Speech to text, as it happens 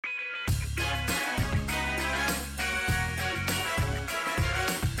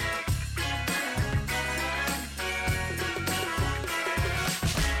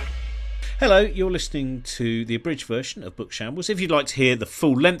Hello, you're listening to the abridged version of Book Shambles. If you'd like to hear the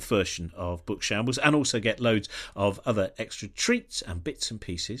full-length version of Book Shambles and also get loads of other extra treats and bits and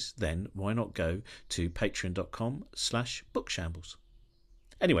pieces, then why not go to patreon.com/bookshambles.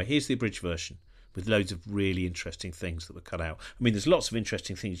 Anyway, here's the abridged version with loads of really interesting things that were cut out. I mean, there's lots of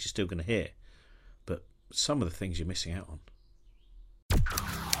interesting things you're still going to hear, but some of the things you're missing out on.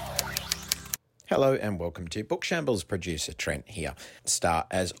 Hello and welcome to Book Shambles. Producer Trent here. Start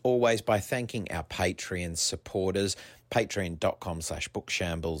as always by thanking our Patreon supporters.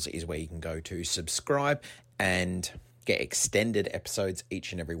 Patreon.com/bookshambles is where you can go to subscribe and get extended episodes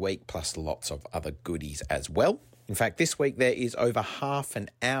each and every week, plus lots of other goodies as well. In fact, this week there is over half an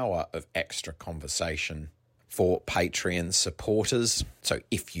hour of extra conversation for Patreon supporters. So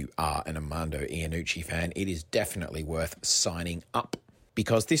if you are an Armando Iannucci fan, it is definitely worth signing up,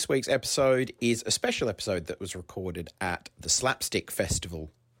 because this week's episode is a special episode that was recorded at the Slapstick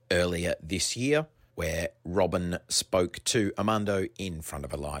Festival earlier this year, where Robin spoke to Armando in front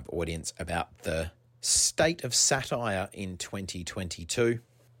of a live audience about the state of satire in 2022.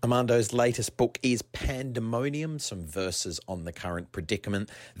 Armando's latest book is Pandemonium, some verses on the current predicament.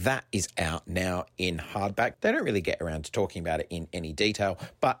 That is out now in hardback. They don't really get around to talking about it in any detail,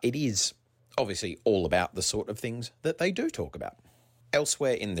 but it is obviously all about the sort of things that they do talk about.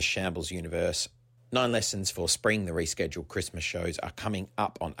 Elsewhere in the Shambles universe, 9 Lessons for Spring, the rescheduled Christmas shows, are coming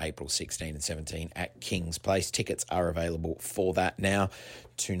up on April 16 and 17 at King's Place. Tickets are available for that now.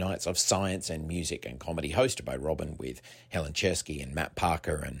 2 nights of science and music and comedy hosted by Robin, with Helen Chesky and Matt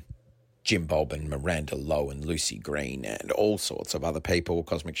Parker and Jim Bob and Miranda Lowe and Lucy Green and all sorts of other people.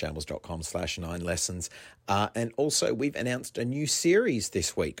 CosmicShambles.com/9lessons. And also we've announced a new series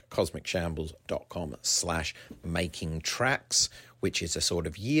this week, CosmicShambles.com/making tracks, which is a sort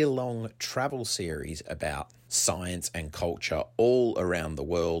of year-long travel series about science and culture all around the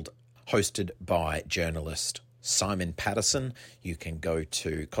world, hosted by journalist Simon Patterson. You can go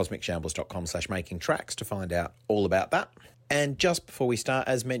to CosmicShambles.com/making tracks to find out all about that. And just before we start,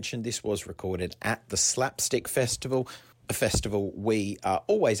 as mentioned, this was recorded at the Slapstick Festival, a festival we are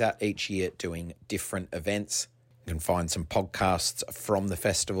always at each year doing different events. You can find some podcasts from the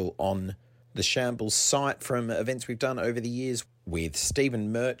festival on the Shambles site from events we've done over the years with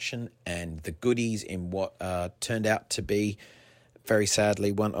Stephen Merchant and the Goodies in what turned out to be, very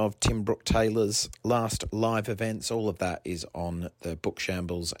sadly, one of Tim Brooke Taylor's last live events. All of that is on the Book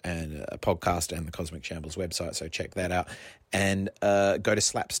Shambles and a podcast and the Cosmic Shambles website, so check that out. And go to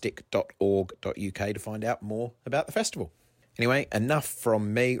slapstick.org.uk to find out more about the festival. Anyway, enough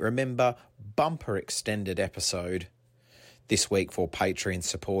from me. Remember, bumper extended episode this week for Patreon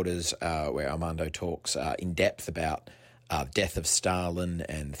supporters, where Armando talks in depth about death of Stalin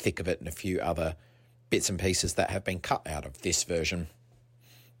and Thick of It and a few other bits and pieces that have been cut out of this version.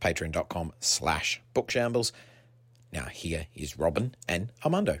 Patreon.com/bookshambles. Now here is Robin and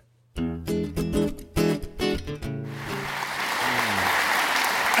Armando.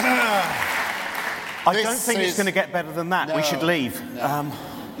 I don't think it's going to get better than that. No, we should leave. No.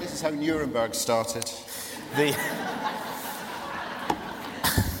 This is how Nuremberg started.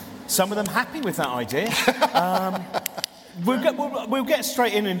 Some of them happy with that idea. We'll get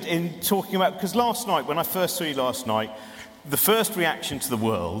straight in talking about, because last night, when I first saw you last night, the first reaction to the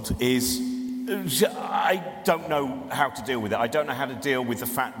world is, I don't know how to deal with it. I don't know how to deal with the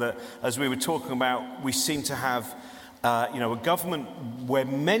fact that, as we were talking about, we seem to have a government where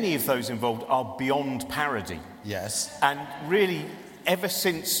many of those involved are beyond parody. Yes. And really, ever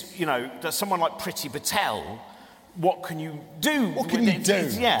since, someone like Priti Patel, what can you do? What can you do?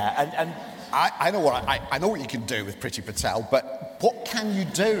 Yeah, and I know what you can do with Priti Patel, but what can you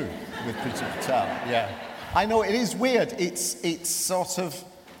do with Priti Patel? Yeah. I know, it is weird. It's sort of,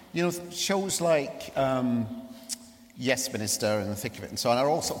 shows like Yes Minister and The Thick of It and so on are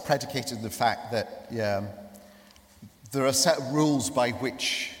all sort of predicated on the fact that, there are a set of rules by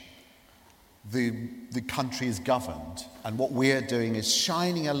which the country is governed, and what we're doing is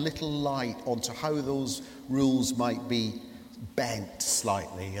shining a little light onto how those rules might be bent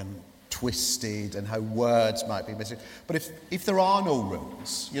slightly and twisted, and how words might be missing. But if there are no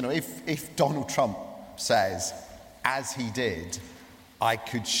rules, if Donald Trump says, as he did, I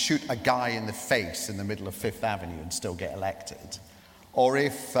could shoot a guy in the face in the middle of Fifth Avenue and still get elected, or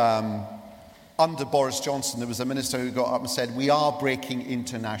if under Boris Johnson, there was a minister who got up and said, we are breaking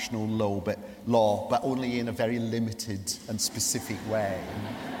international law, but only in a very limited and specific way.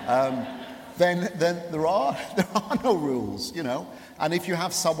 Then there are no rules, And if you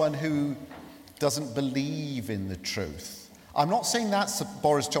have someone who doesn't believe in the truth, I'm not saying that's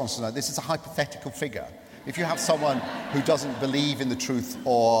Boris Johnson. This is a hypothetical figure. If you have someone who doesn't believe in the truth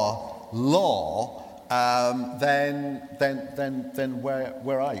or law, then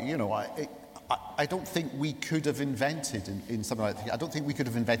where are you? You know, I don't think we could have invented in something like that. I don't think we could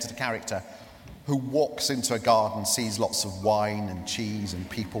have invented a character who walks into a garden, sees lots of wine and cheese and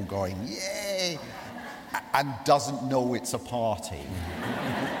people going, yay, and doesn't know it's a party,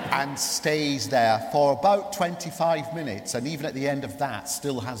 and stays there for about 25 minutes, and even at the end of that,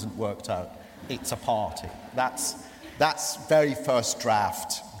 still hasn't worked out it's a party. That's very first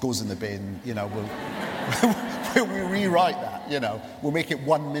draft, goes in the bin, you know, we'll rewrite that, you know, we'll make it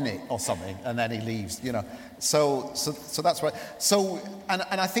 1 minute or something, and then he leaves, you know. So that's right. So, and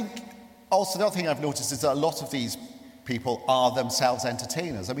I think also the other thing I've noticed is that a lot of these people are themselves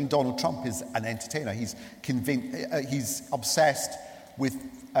entertainers. I mean, Donald Trump is an entertainer. He's obsessed with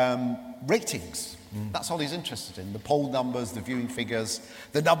ratings. That's all he's interested in. The poll numbers, the viewing figures,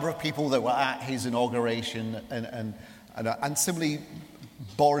 the number of people that were at his inauguration, and similarly,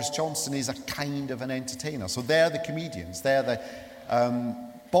 Boris Johnson is a kind of an entertainer. So they're the comedians.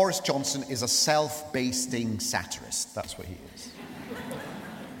 Boris Johnson is a self-basting satirist. That's what he is.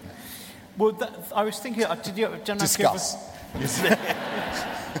 Well, I was thinking, Discuss.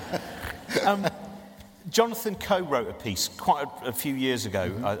 Jonathan Coe wrote a piece quite a few years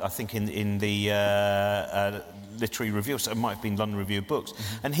ago, I think in the Literary Review, so it might have been London Review of Books,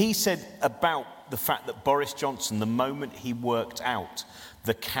 and he said about the fact that Boris Johnson, the moment he worked out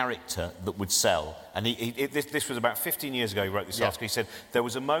the character that would sell, and this was about 15 years ago he wrote this article, he said, there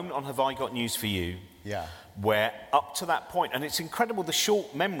was a moment on Have I Got News for You, where up to that point, and it's incredible the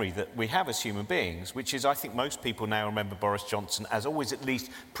short memory that we have as human beings, which is I think most people now remember Boris Johnson as always at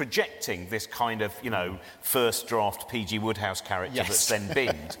least projecting this kind of, you know, first draft P.G. Wodehouse character that's then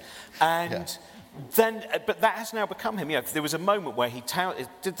binned. And then, but that has now become him. You know, there was a moment where he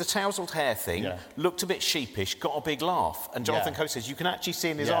did the tousled hair thing, looked a bit sheepish, got a big laugh, and Jonathan Coe says you can actually see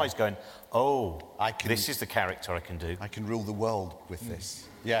in his eyes going, oh, this is the character I can do. I can rule the world with this.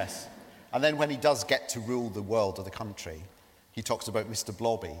 Yes. And then when he does get to rule the world or the country, he talks about Mr.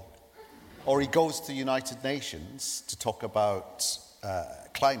 Blobby. Or he goes to the United Nations to talk about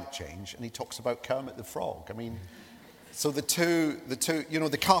climate change, and he talks about Kermit the Frog. I mean, so the two, you know,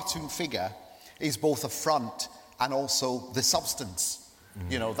 the cartoon figure is both a front and also the substance.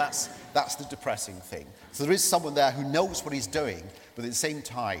 You know, that's the depressing thing. So there is someone there who knows what he's doing, but at the same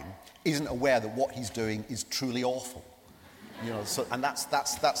time isn't aware that what he's doing is truly awful. You know, so, and that's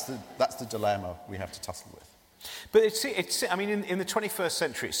the dilemma we have to tussle with. But it's I mean, in the 21st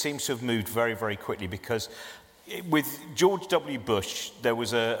century, it seems to have moved very, very quickly because with George W. Bush, there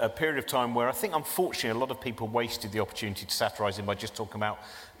was a period of time where I think, unfortunately, a lot of people wasted the opportunity to satirise him by just talking about,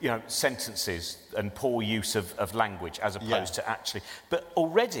 you know, sentences and poor use of language as opposed to actually. But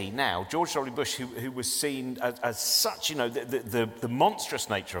already now, George W. Bush, who was seen as such, you know, the monstrous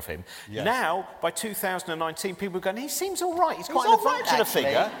nature of him, now, by 2019, people are going, he seems all right. He's quite an avuncular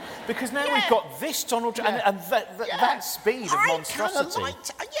figure. Because now we've got this Donald Trump, and that speed of monstrosity.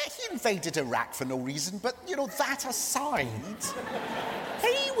 He invaded Iraq for no reason, but, you know, that aside,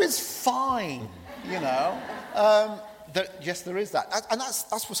 he was fine, you know. Yes, there is that, and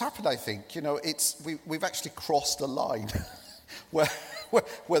that's what's happened. I think, you know, we've actually crossed a line where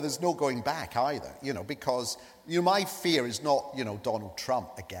there's no going back either. You know, because my fear is not, you know, Donald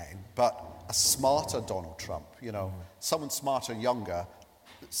Trump again, but a smarter Donald Trump. You know, someone smarter and younger,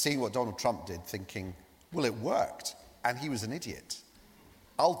 seeing what Donald Trump did, thinking, well, it worked, and he was an idiot.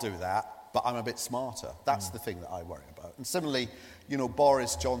 I'll do that, but I'm a bit smarter. That's the thing that I worry about. And similarly, you know,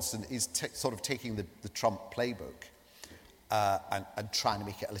 Boris Johnson is sort of taking the Trump playbook. And trying to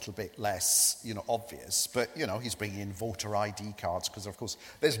make it a little bit less, you know, obvious. But, you know, he's bringing in voter ID cards because, of course,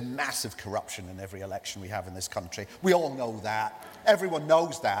 there's massive corruption in every election we have in this country. We all know that. Everyone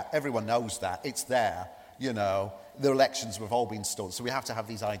knows that. Everyone knows that. It's there, you know. The elections have all been stolen, so we have to have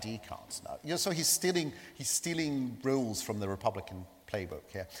these ID cards now. You know, so he's stealing rules from the Republican playbook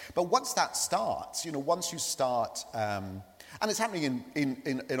here. But once that starts, you know, once you start... and it's happening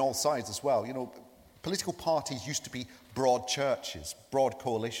in all sides as well, you know. Political parties used to be broad churches, broad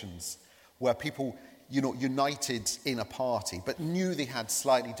coalitions, where people, you know, united in a party, but knew they had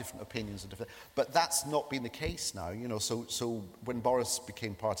slightly different opinions. But that's not been the case now, you know. So when Boris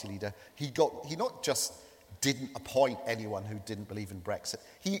became party leader, he not just didn't appoint anyone who didn't believe in Brexit,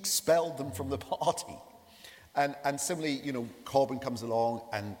 he expelled them from the party. And similarly, you know, Corbyn comes along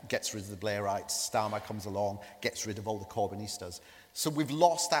and gets rid of the Blairites. Starmer comes along, gets rid of all the Corbynistas. So we've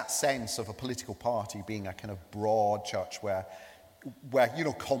lost that sense of a political party being a kind of broad church where you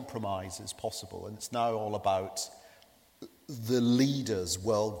know, compromise is possible. And it's now all about the leader's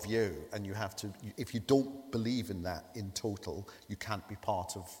worldview. And you have to, if you don't believe in that in total, you can't be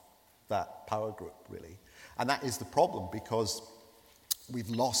part of that power group, really. And that is the problem, because we've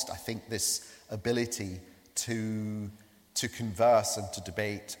lost, I think, this ability to converse and to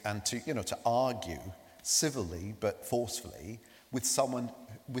debate and to argue civilly but forcefully with someone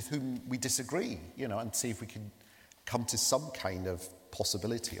with whom we disagree, and see if we can come to some kind of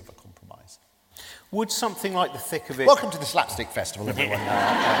possibility of a compromise. Would something like The Thick of It... Welcome to the Slapstick Festival, everyone.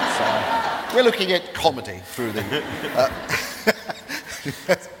 We're looking at comedy through the...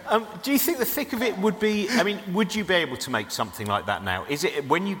 do you think The Thick of It would be... would you be able to make something like that now? Is it,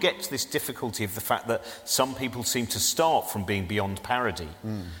 when you get to this difficulty of the fact that some people seem to start from being beyond parody,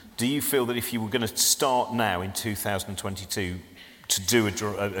 do you feel that if you were going to start now in 2022 to do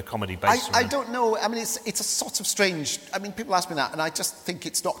a comedy based... I don't know. It's a sort of strange... people ask me that, and I just think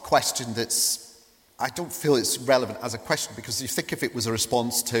it's not a question that's... I don't feel it's relevant as a question, because you think if it was a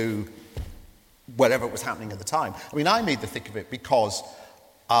response to whatever was happening at the time. I made The Thick of It because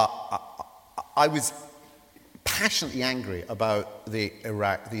I was passionately angry about the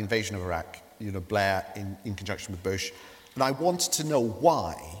invasion of Iraq, Blair in conjunction with Bush, and I wanted to know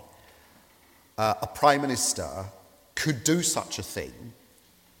why a Prime Minister could do such a thing,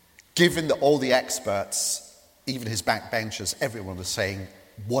 given that all the experts, even his backbenchers, everyone was saying,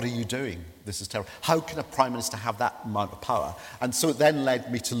 what are you doing? This is terrible. How can a Prime Minister have that amount of power? And so it then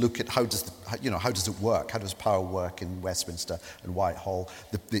led me to look at how does it work? How does power work in Westminster and Whitehall?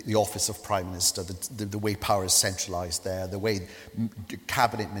 The office of Prime Minister, the way power is centralised there, the way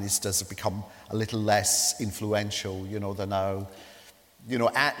cabinet ministers have become a little less influential. They're now,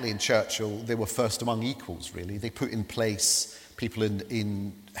 Attlee and Churchill, they were first among equals, really. They put in place people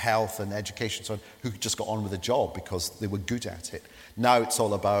in health and education, so on, who just got on with the job because they were good at it. Now it's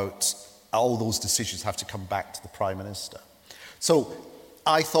all about all those decisions have to come back to the Prime Minister. So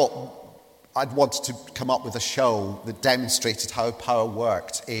I thought I'd wanted to come up with a show that demonstrated how power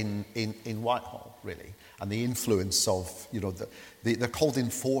worked in Whitehall, really, and the influence of, they're called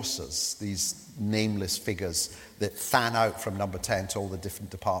enforcers, these nameless figures that fan out from Number 10 to all the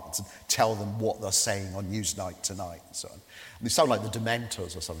different departments and tell them what they're saying on Newsnight tonight and so on. And they sound like the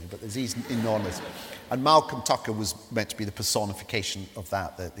Dementors or something, but there's these enormous... And Malcolm Tucker was meant to be the personification of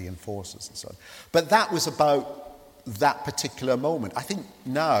that, the enforcers and so on. But that was about that particular moment. I think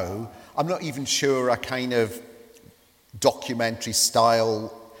now, I'm not even sure a kind of documentary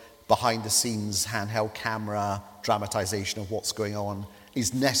style, behind-the-scenes, handheld camera, dramatisation of what's going on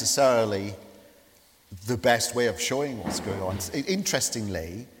is necessarily the best way of showing what's going on.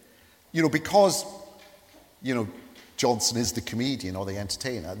 Interestingly, because, Johnson is the comedian or the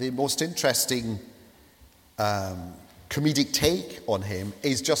entertainer, the most interesting comedic take on him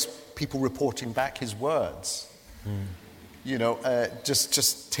is just people reporting back his words.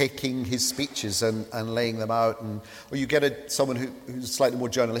 Just taking his speeches and laying them out. Or you get someone who's slightly more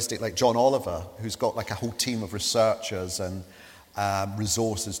journalistic, like John Oliver, who's got like a whole team of researchers and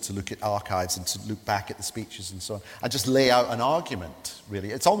resources to look at archives and to look back at the speeches and so on, and just lay out an argument,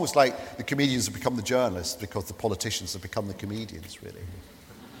 really. It's almost like the comedians have become the journalists because the politicians have become the comedians, really.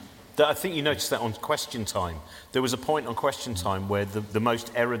 I think you noticed that on Question Time. There was a point on Question Time where the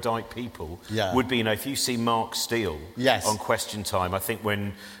most erudite people would be, if you see Mark Steele on Question Time, I think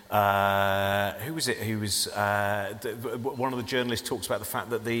when, who was it? Who was, one of the journalists talks about the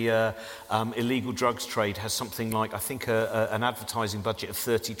fact that the illegal drugs trade has something like, I think, an advertising budget of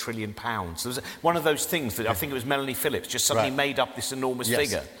 £30 trillion. So there's one of those things that I think it was Melanie Phillips just suddenly made up this enormous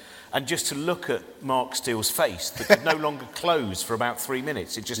figure. And just to look at Mark Steele's face that could no longer close for about 3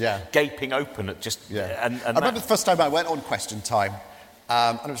 minutes, it just gaping open at just... And I remember the first time I went on Question Time,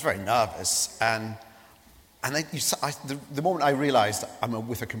 and I was very nervous, and then the moment I realised I'm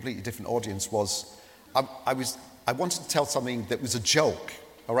with a completely different audience was I wanted to tell something that was a joke,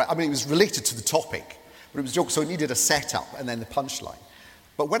 all right? It was related to the topic, but it was a joke, so it needed a setup and then the punchline.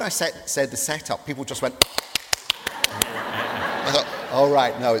 But when I said the setup, people just went... I thought, all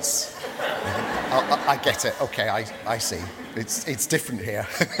right, no, it's... I get it. Okay, I see. It's different here.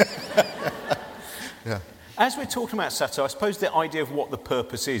 Yeah. As we're talking about satire, I suppose the idea of what the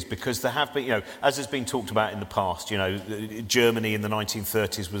purpose is, because there have been, as has been talked about in the past, Germany in the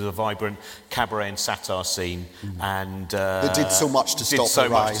 1930s was a vibrant cabaret and satire scene, and they did so much to stop the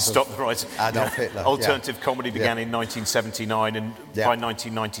rise of Adolf Hitler. Alternative comedy began in 1979, and by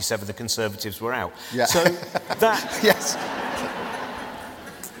 1997 the Conservatives were out. Yeah. So that yes.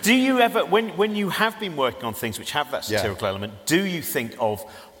 Do you ever, when you have been working on things which have that satirical element, do you think of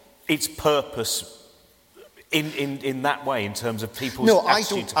its purpose in that way, in terms of people's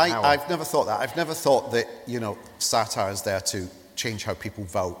attitude to power? I've never thought that. I've never thought that, satire is there to change how people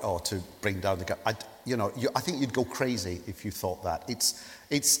vote or to bring down the government. I think you'd go crazy if you thought that.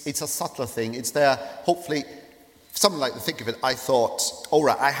 It's a subtler thing. It's there, hopefully, something like the thick of it. I thought, all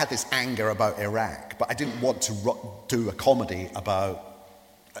right, I had this anger about Iraq, but I didn't want to do a comedy about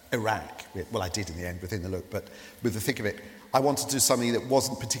Iraq. Well, I did in the end, within the look, but with the thick of it, I wanted to do something that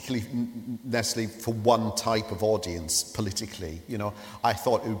wasn't particularly necessarily for one type of audience politically. I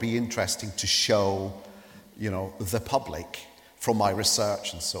thought it would be interesting to show, the public from my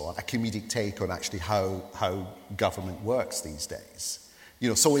research and so on, a comedic take on actually how government works these days.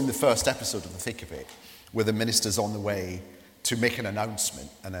 So in the first episode of The Thick of It, where the minister's on the way to make an announcement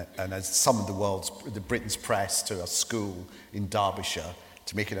and has summoned the Britain's press to a school in Derbyshire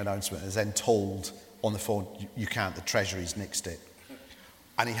to make an announcement, and is then told on the phone, you can't, the Treasury's nixed it.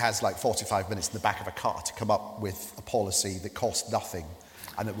 And he has like 45 minutes in the back of a car to come up with a policy that costs nothing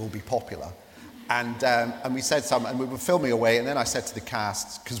and it will be popular. And we said something, and we were filming away, and then I said to the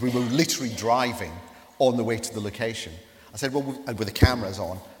cast, because we were literally driving on the way to the location, I said, well, and with the cameras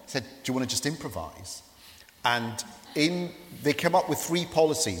on, I said, do you want to just improvise? And they came up with 3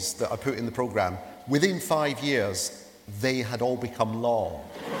 policies that I put in the programme. Within 5 years, they had all become law.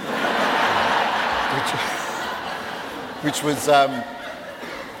 Which was,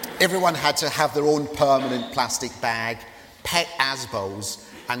 everyone had to have their own permanent plastic bag, pet Asbos,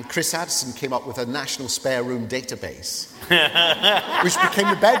 and Chris Addison came up with a national spare room database, which became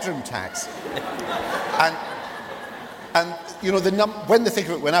the bedroom tax. And when the Thick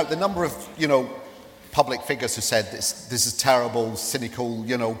of It went out, the number of, public figures who said this is terrible, cynical,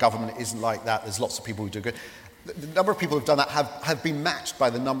 government isn't like that, there's lots of people who do good. The number of people who've done that have been matched by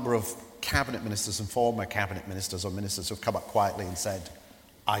the number of cabinet ministers and former cabinet ministers or ministers who've come up quietly and said,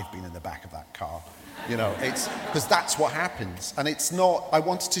 I've been in the back of that car. It's because that's what happens. And it's not, I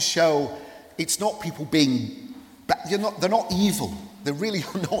wanted to show, it's not people being, they're not evil. They really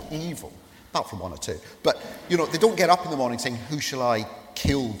are not evil. Apart from 1 or 2. But, they don't get up in the morning saying, who shall I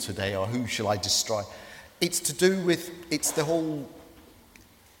kill today or who shall I destroy? It's to do with, it's the whole,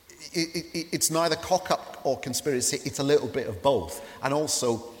 it's neither cock-up or conspiracy, it's a little bit of both. And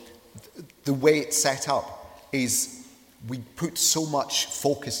also, the way it's set up is we put so much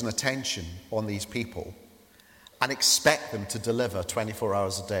focus and attention on these people and expect them to deliver 24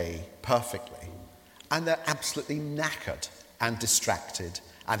 hours a day perfectly. And they're absolutely knackered and distracted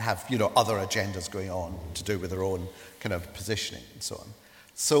and have, other agendas going on to do with their own kind of positioning and so on.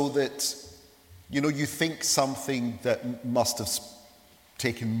 So that, you think something that must have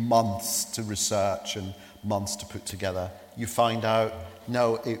taken months to research and months to put together, you find out,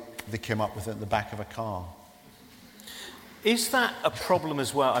 no, they came up with it in the back of a car. Is that a problem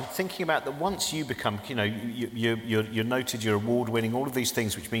as well? I'm thinking about that once you become, you're noted, you're award-winning, all of these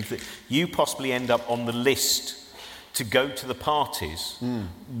things, which means that you possibly end up on the list to go to the parties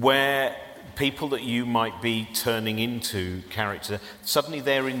where people that you might be turning into character, suddenly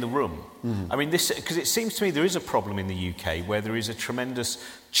they're in the room. I mean, because it seems to me there is a problem in the UK where there is a tremendous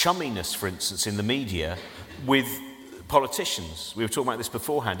chumminess, for instance, in the media with politicians. We were talking about this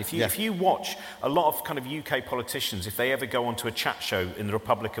beforehand. If you watch a lot of kind of UK politicians, if they ever go onto a chat show in the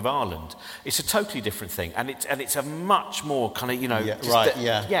Republic of Ireland, it's a totally different thing, and it's a much more kind of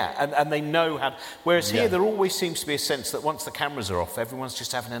and they know how. Whereas here, there always seems to be a sense that once the cameras are off, everyone's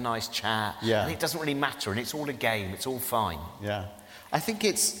just having a nice chat, and it doesn't really matter, and it's all a game. It's all fine. Yeah. I think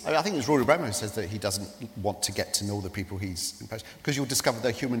it's Rory Bremner who says that he doesn't want to get to know the people he's imposed, because you'll discover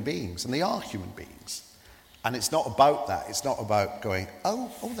they're human beings, and they are human beings. And it's not about that. It's not about going,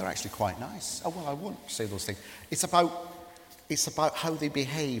 oh, they're actually quite nice. Oh, well, I won't say those things. It's about how they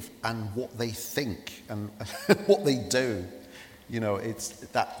behave and what they think and what they do.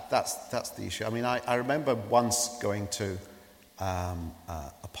 That's the issue. I mean, I remember once going to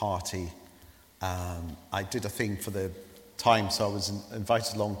a party. I did a thing for the Times, so I was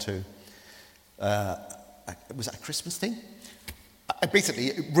invited along to. Was it a Christmas thing?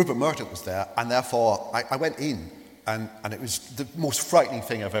 Basically, Rupert Murdoch was there, and therefore I went in, and it was the most frightening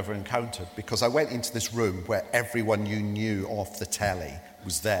thing I've ever encountered, because I went into this room where everyone you knew off the telly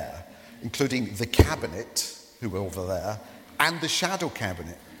was there, including the cabinet, who were over there, and the shadow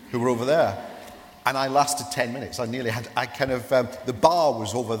cabinet, who were over there. And I lasted 10 minutes. The bar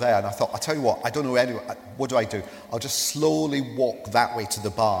was over there, and I thought, I'll tell you what, I don't know anyone, what do I do? I'll just slowly walk that way to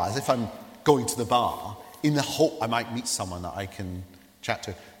the bar, as if I'm going to the bar, in the hope I might meet someone that I can chat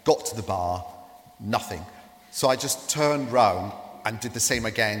to. Got to the bar, nothing. So I just turned round and did the same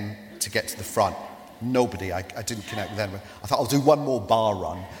again to get to the front. Nobody, I didn't connect with anyone. I thought, I'll do one more bar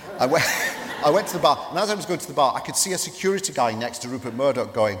run. I went to the bar, and as I was going to the bar, I could see a security guy next to Rupert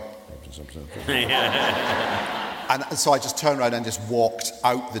Murdoch going... And so I just turned around and just walked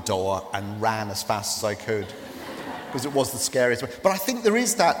out the door and ran as fast as I could, because it was the scariest. But I think there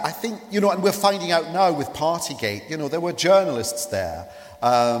is that. I think, and we're finding out now with Partygate, there were journalists there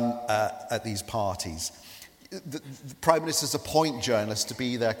at these parties. The Prime Ministers appoint journalists to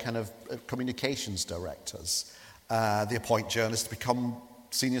be their kind of communications directors. They appoint journalists to become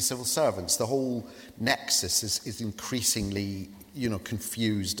senior civil servants. The whole nexus is increasingly,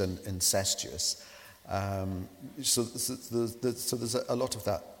 confused and incestuous. So there's a lot of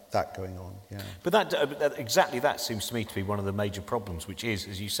that going on. Yeah. But exactly that seems to me to be one of the major problems, which is,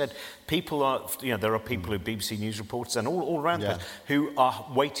 as you said, people are, there are people who BBC News reporters and all around the place who are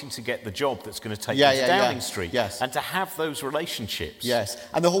waiting to get the job that's going to take them to Downing Street. Yes. And to have those relationships. Yes.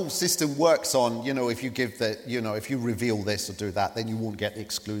 And the whole system works on, if you give if you reveal this or do that, then you won't get the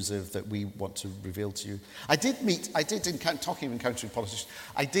exclusive that we want to reveal to you. Talking of encountering politicians,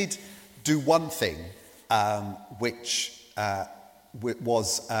 I did do one thing, which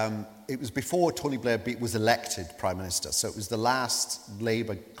was, it was before Tony Blair was elected Prime Minister, so it was the last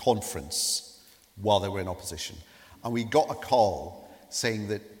Labour conference while they were in opposition. And we got a call saying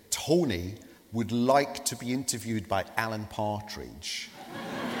that Tony would like to be interviewed by Alan Partridge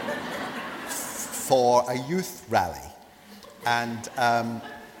for a youth rally. And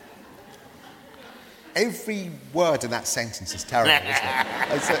every word in that sentence is terrible,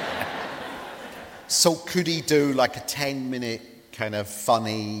 isn't it? So could he do like a 10-minute kind of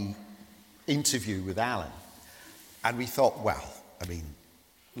funny interview with Alan? And we thought,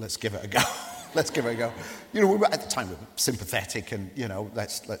 let's give it a go. Let's give it a go. We were, at the time, we were sympathetic and,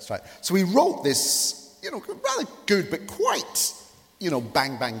 let's try it. So we wrote this, rather good, but quite,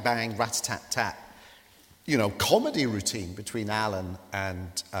 bang, bang, bang, rat-tat-tat, comedy routine between Alan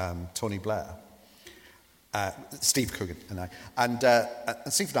and Tony Blair. Steve Coogan and I. And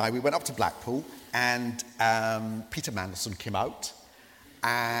Steve and I, we went up to Blackpool, and Peter Mandelson came out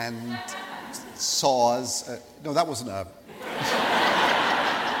and saw us. No, that wasn't a...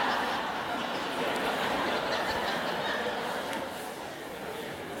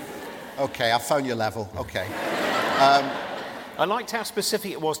 Okay, I found your level. Okay. I liked how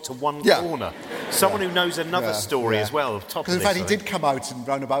specific it was to one corner. Someone who knows another story as well. Because in fact, he did come out in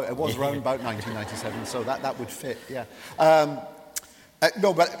roundabout. It was round about 1997, so that would fit. Yeah.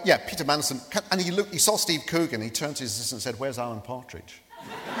 Peter Mandelson, and he saw Steve Coogan. He turned to his assistant and said, "Where's Alan Partridge?"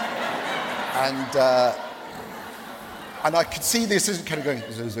 and I could see the assistant kind of going,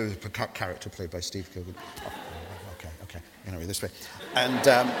 "There's a character played by Steve Coogan." Oh, okay, this way,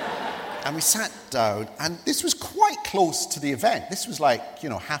 and we sat down, and this was quite close to the event. This was like,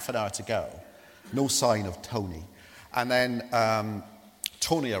 half an hour to go. No sign of Tony. And then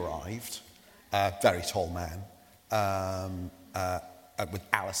Tony arrived, a very tall man, with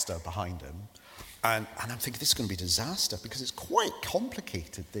Alistair behind him. And I'm thinking, this is going to be a disaster, because it's quite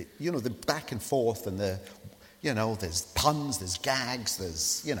complicated. The back and forth, and there's puns, there's gags,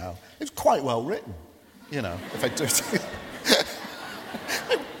 it's quite well written, if I do it.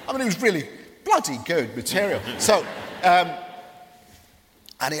 It was really bloody good material. So,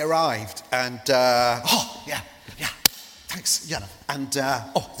 and he arrived, and, thanks, and,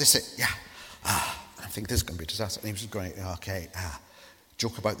 this is it, I think this is going to be a disaster. And he was just going, okay,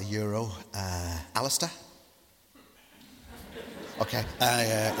 joke about the euro, Alistair? Okay,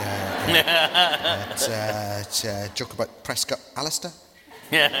 joke about Prescott, Alistair?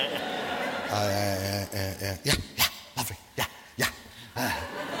 Lovely,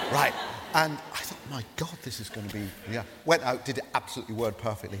 right. And I thought, my God, this is going to be... Went out, did it absolutely word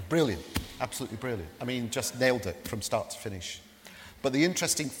perfectly. Brilliant. Absolutely brilliant. Just nailed it from start to finish. But the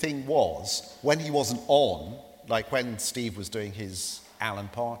interesting thing was, when he wasn't on, like when Steve was doing his Alan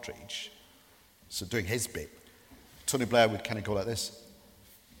Partridge, so doing his bit, Tony Blair would kind of go like this.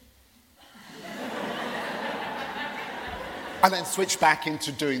 And then switch back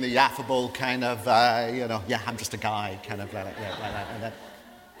into doing the affable kind of, I'm just a guy, kind of like that. And then...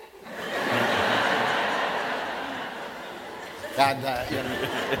 And,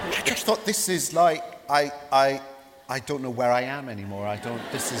 I just thought, this is like, I don't know where I am anymore.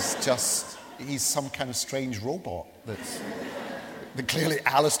 This is just, he's some kind of strange robot that clearly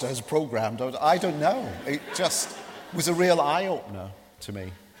Alistair has programmed. I don't know. It just was a real eye-opener to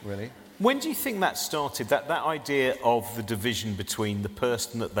me, really. When do you think that started, that idea of the division between the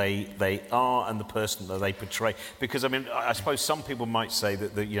person that they are and the person that they portray? Because, I suppose some people might say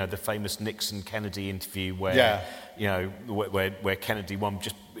that the famous Nixon-Kennedy interview where Kennedy won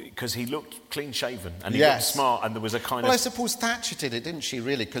just because he looked clean-shaven and he looked smart, and there was a kind of... Well, I suppose Thatcher did it, didn't she,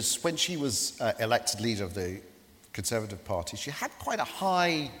 really? Because when she was elected leader of the Conservative Party, she had quite a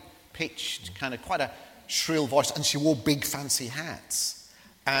high-pitched, kind of quite a shrill voice, and she wore big fancy hats.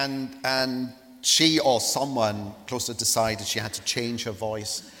 And she or someone closer decided she had to change her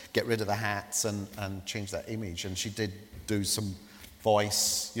voice, get rid of the hats, and change that image. And she did do some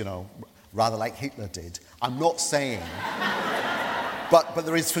voice, you know, rather like Hitler did. I'm not saying, but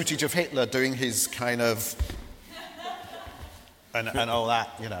there is footage of Hitler doing his kind of and all that,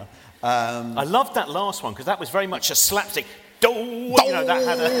 you know. I loved that last one because that was very much a slapstick. Do, you know, that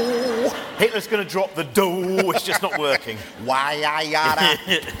had a Hitler's going to drop the do. It's just not working. Why I yada.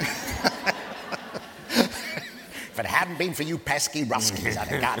 If it hadn't been for you pesky Ruskies, I'd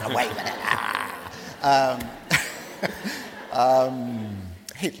have gotten away with it.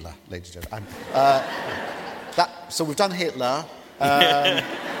 Hitler, ladies and gentlemen. So we've done Hitler.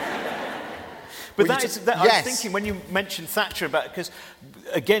 But I was thinking when you mentioned Thatcher about, because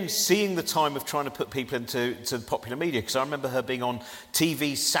again, seeing the time of trying to put people into popular media, because I remember her being on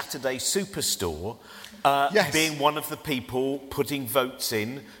TV's Saturday Superstore, being one of the people putting votes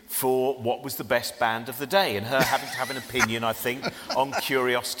in for what was the best band of the day, and her having to have an opinion, I think, on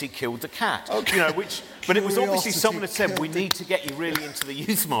Curiosity Killed the Cat. Okay. You know, but it was obviously someone had said, we need to get you really into the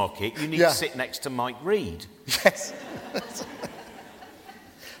youth market. You need to sit next to Mike Reid. Yes.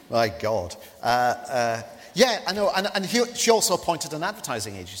 My God. Yeah, I know. And she also appointed an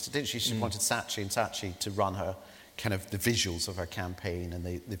advertising agency, didn't she? She appointed Saatchi to run her kind of the visuals of her campaign and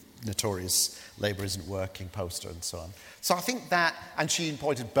the notorious Labour Isn't Working poster and so on. So I think that, and she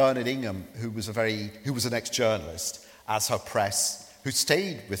appointed Bernard Ingham, who was an ex-journalist, as her press, who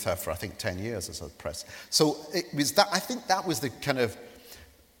stayed with her for, I think, 10 years as her press. So it was that, I think that was the kind of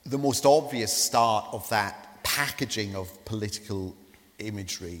the most obvious start of that packaging of political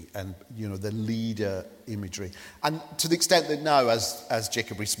imagery and, you know, the leader imagery. And to the extent that now, as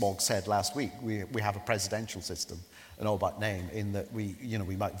Jacob Rees-Mogg said last week, we have a presidential system, an all but name, in that we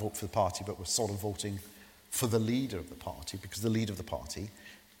might vote for the party, but we're sort of voting for the leader of the party, because the leader of the party,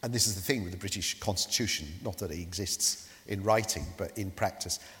 and this is the thing with the British Constitution, not that it exists in writing, but in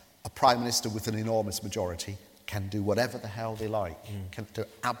practice, a Prime Minister with an enormous majority can do whatever the hell they like, can do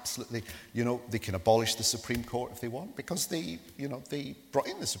absolutely, you know, they can abolish the Supreme Court if they want, because they brought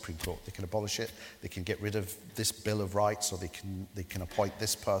in the Supreme Court. They can abolish it, they can get rid of this Bill of Rights, or they can appoint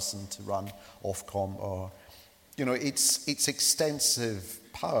this person to run Ofcom, or, you know, it's extensive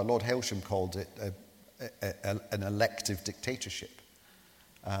power. Lord Hailsham called it an elective dictatorship,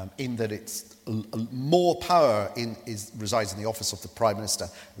 in that it's more power resides in the office of the Prime Minister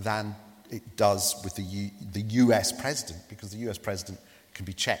than it does with the US president, because the US president can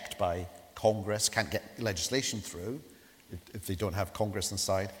be checked by Congress, can't get legislation through if they don't have Congress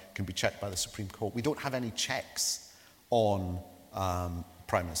inside, can be checked by the Supreme Court. We don't have any checks on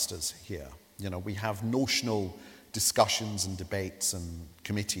prime ministers here. You know, we have notional discussions and debates and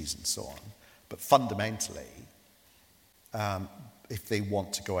committees and so on, but fundamentally, if they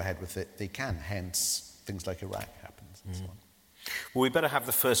want to go ahead with it, they can. Hence, things like Iraq happens and so on. Well, we better have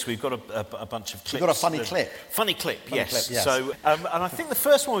the first. We've got a bunch of clips. We've got a funny clip. Funny clip, yes. Clip, yes. So, and I think the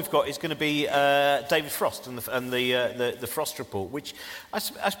first one we've got is going to be David Frost and the Frost Report, which I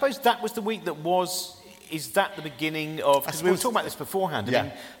suppose that was the week that was. Is that the beginning of... Because we were talking about this beforehand. I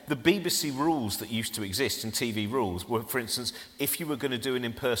mean, the BBC rules that used to exist and TV rules were, for instance, if you were going to do an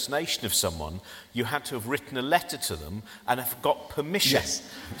impersonation of someone, you had to have written a letter to them and have got permission. Yes.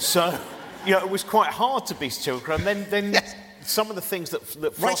 So, you know, it was quite hard to be Stilker. And then yes. Some of the things that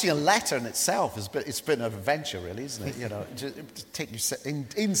Frost... Writing a letter in itself it's been an adventure, really, isn't it? You know, to take you...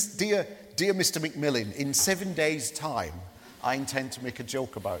 Dear Mr. Macmillan, in 7 days' time, I intend to make a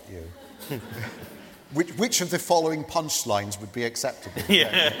joke about you. Which of the following punchlines would be acceptable?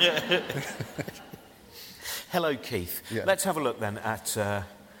 Yeah. Hello, Keith. Yeah. Let's have a look then at the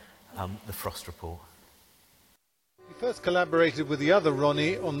Frost Report. He first collaborated with the other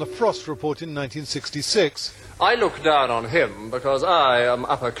Ronnie on the Frost Report in 1966. I look down on him because I am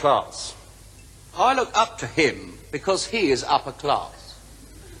upper class. I look up to him because he is upper class.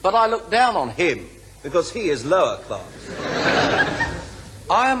 But I look down on him because he is lower class.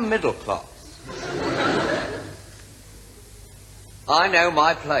 I am middle class. I know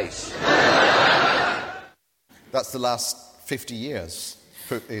my place. That's the last 50 years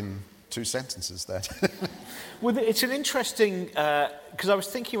put in 2 sentences there. Well, it's an interesting... Because I was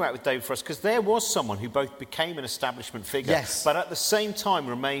thinking about it with David Frost, because there was someone who both became an establishment figure, yes. but at the same time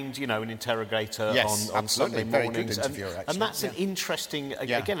remained, you know, an interrogator on Sunday Very mornings. Good interviewer, actually. And that's an interesting...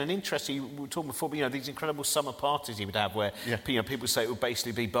 Again, an interesting... We were talking before, but, you know, these incredible summer parties he would have where, you know, people say it would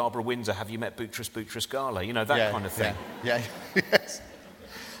basically be Barbara Windsor, have you met Beatrice Gala? You know, that kind of thing. Yeah. Yes.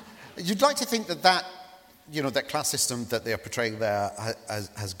 You'd like to think that you know, that class system that they are portraying there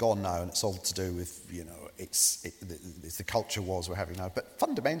has gone now, and it's all to do with, you know, it's the culture wars we're having now. But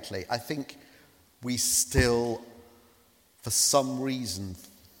fundamentally, I think we still, for some reason,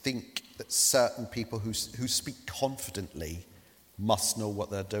 think that certain people who speak confidently must know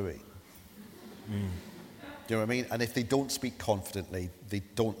what they're doing. Do you know what I mean? And if they don't speak confidently, they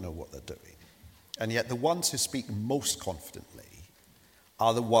don't know what they're doing. And yet the ones who speak most confidently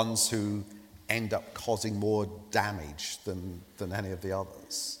are the ones who end up causing more damage than any of the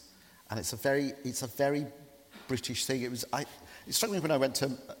others. And it's a very British thing. It struck me when I went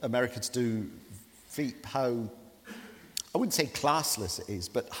to America to do Veep how, I wouldn't say classless it is,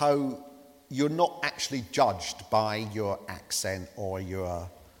 but how you're not actually judged by your accent or your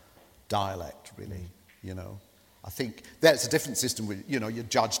dialect, really, you know. I think there's a different system where, you know, you're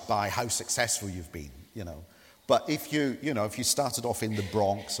judged by how successful you've been, you know. But if you started off in the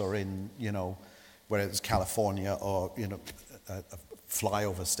Bronx or in, you know, whether it's California or, you know, a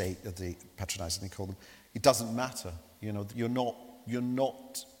flyover state, as they patronizingly call them, it doesn't matter. You know, you're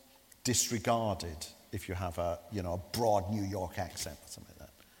not disregarded if you have a broad New York accent or something like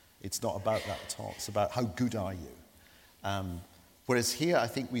that. It's not about that at all. It's about how good are you. Whereas here, I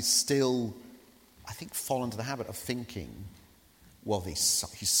think we still, fall into the habit of thinking, well, he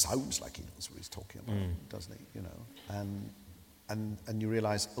sounds like he knows what he's talking about, doesn't he? You know, and you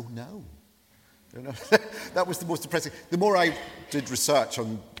realise, oh no, you know, that was the most depressing. The more I did research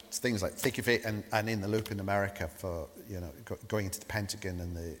on things like Thick of It and In the Loop in America for, you know, going into the Pentagon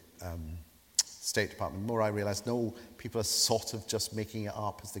and the State Department, the more I realised, no, people are sort of just making it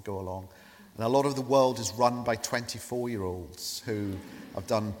up as they go along. And a lot of the world is run by 24-year-olds who have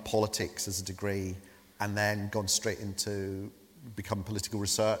done politics as a degree and then gone straight into become political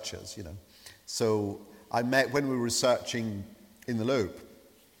researchers, you know. So when we were researching In the Loop,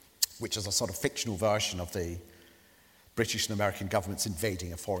 which is a sort of fictional version of the British and American governments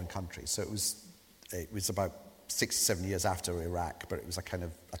invading a foreign country. So it was about 6 or 7 years after Iraq, but it was a kind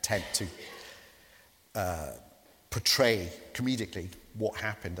of attempt to portray comedically what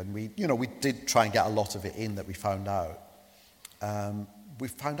happened. And we did try and get a lot of it in that we found out. We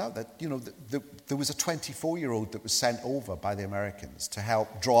found out that, you know, there was a 24-year-old that was sent over by the Americans to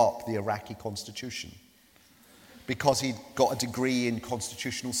help draw up the Iraqi constitution because he'd got a degree in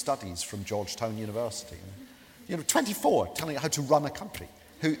constitutional studies from Georgetown University. You know, 24, telling how to run a country.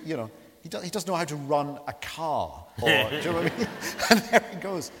 Who, you know, he doesn't know how to run a car. Or, do you know what I mean? And there he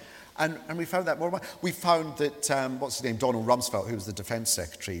goes. And we found that more. We found that, what's his name, Donald Rumsfeld, who was the defense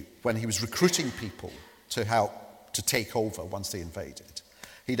secretary, when he was recruiting people to help to take over once they invaded,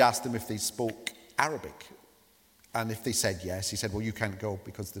 he'd asked them if they spoke Arabic. And if they said yes, he said, well, you can't go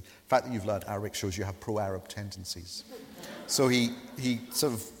because the fact that you've learned Arabic shows you have pro-Arab tendencies. So he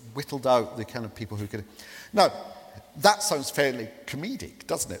sort of whittled out the kind of people who could... Now, that sounds fairly comedic,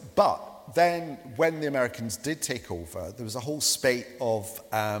 doesn't it? But then when the Americans did take over, there was a whole spate of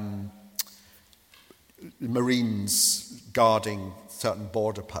Marines guarding certain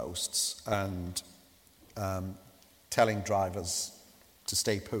border posts and telling drivers to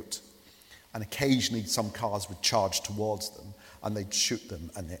stay put. And occasionally some cars would charge towards them and they'd shoot them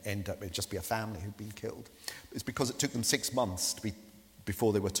and it'd just be a family who'd been killed. It's because it took them 6 months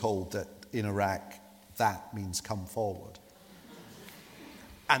before they were told that in Iraq, that means come forward.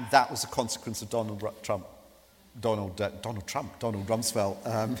 And that was a consequence of Donald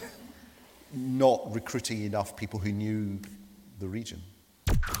Rumsfeld not recruiting enough people who knew the region.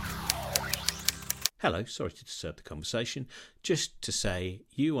 Hello, sorry to disturb the conversation. Just to say,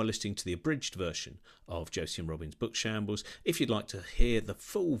 you are listening to the abridged version of Josie and Robin's Book Shambles. If you'd like to hear the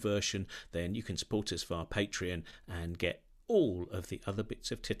full version, then you can support us via Patreon and get all of the other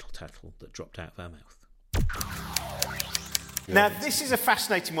bits of tittle-tattle that dropped out of our mouth. Now, this is a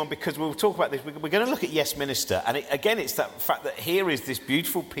fascinating one because we'll talk about this. We're going to look at Yes Minister. And again, it's that fact that here is this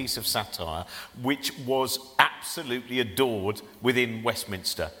beautiful piece of satire which was absolutely adored within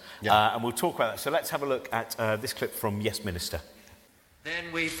Westminster. Yeah. And we'll talk about that. So let's have a look at this clip from Yes Minister.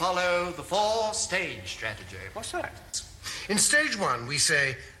 Then we follow the 4-stage strategy. What's that? In stage 1, we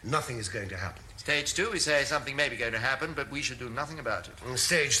say nothing is going to happen. Stage 2, we say something may be going to happen, but we should do nothing about it. In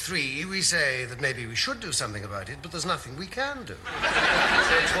stage 3, we say that maybe we should do something about it, but there's nothing we can do.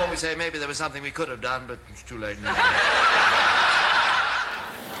 Stage 4, we say maybe there was something we could have done, but it's too late now.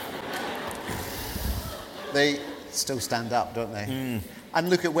 They still stand up, don't they? And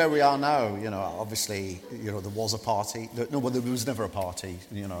look at where we are now. You know, obviously, you know, there was a party. No, well, there was never a party.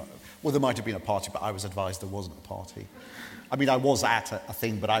 You know, well, there might have been a party, but I was advised there wasn't a party. I mean, I was at a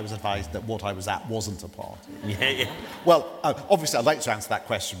thing, but I was advised that what I was at wasn't a party. Yeah. Well, obviously, I'd like to answer that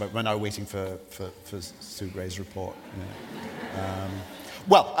question, but we're now waiting for Sue Gray's report. Yeah.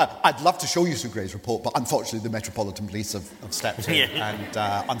 Well, I'd love to show you Sue Gray's report, but unfortunately the Metropolitan Police have stepped in, and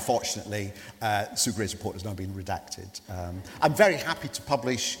unfortunately Sue Gray's report has now been redacted. I'm very happy to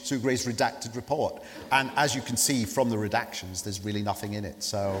publish Sue Gray's redacted report, and as you can see from the redactions, there's really nothing in it.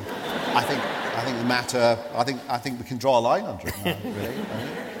 So I think the matter, I think we can draw a line under it now,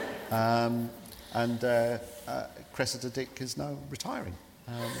 really. Cressida Dick is now retiring.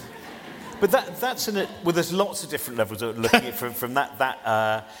 But that's well, there's lots of different levels of looking at it from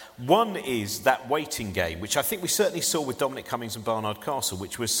that. One is that waiting game, which I think we certainly saw with Dominic Cummings and Barnard Castle,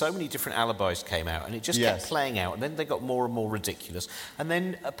 which was so many different alibis came out, and it just kept playing out, and then they got more and more ridiculous. And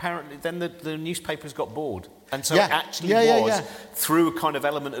then apparently, the newspapers got bored. And so it actually was through a kind of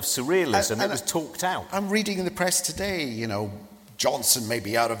element of surrealism, it was talked out. I'm reading in the press today, you know, Johnson may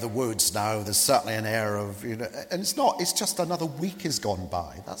be out of the woods now. There's certainly an air of, you know, and it's not. It's just another week has gone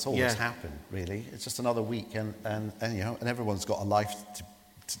by. That's all that's happened, really. It's just another week, and you know, and everyone's got a life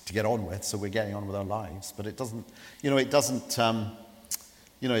to get on with. So we're getting on with our lives, but it doesn't, you know, it doesn't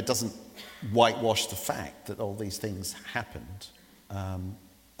whitewash the fact that all these things happened,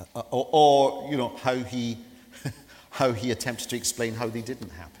 or you know, how he how he attempted to explain how they didn't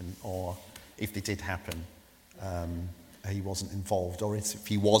happen, or if they did happen. He wasn't involved, or if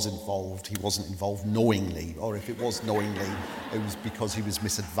he was involved, he wasn't involved knowingly, or if it was knowingly, it was because he was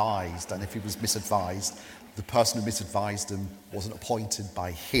misadvised, and if he was misadvised, the person who misadvised him wasn't appointed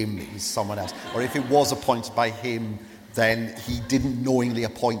by him, it was someone else, or if it was appointed by him, then he didn't knowingly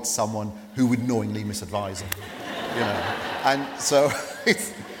appoint someone who would knowingly misadvise him, you know, and so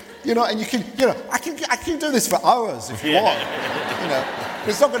it's, you know, and you can, you know, I can do this for hours if you want, you know, but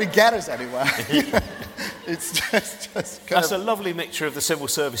it's not going to get us anywhere. You know? It's just That's a lovely mixture of the civil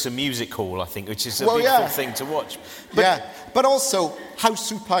service and music hall, I think, which is a beautiful thing to watch. But also how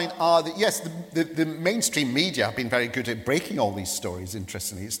supine are the... Yes, the mainstream media have been very good at breaking all these stories,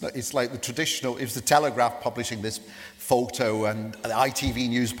 interestingly. It's like the traditional... It was the Telegraph publishing this photo and the ITV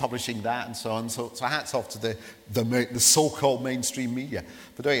News publishing that and so on. So hats off to the so-called mainstream media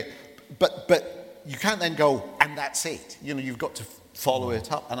for doing it. But you can't then go, and that's it. You know, you've got to follow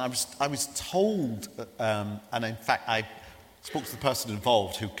it up. And I was told, and in fact I spoke to the person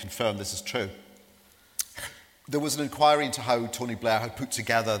involved who confirmed this is true. There was an inquiry into how Tony Blair had put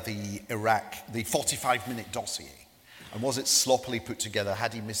together the 45-minute dossier. And was it sloppily put together?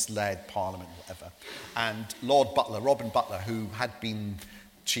 Had he misled Parliament, whatever? And Lord Butler, Robin Butler, who had been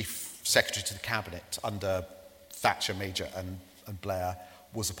Chief Secretary to the Cabinet under Thatcher Major and Blair,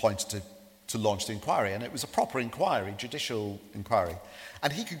 was appointed to launch the inquiry. And it was a proper inquiry, judicial inquiry.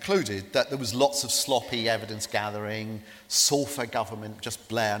 And he concluded that there was lots of sloppy evidence gathering, sofa government, just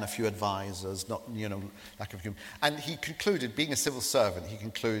Blair and a few advisors, not, you know, lack of... And he concluded, being a civil servant, he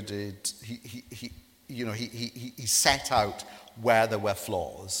concluded, he set out where there were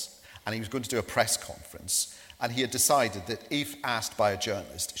flaws, and he was going to do a press conference, and he had decided that if asked by a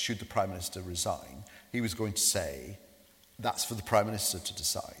journalist, should the Prime Minister resign, he was going to say, that's for the Prime Minister to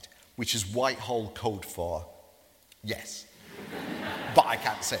decide, which is Whitehall code for yes. But I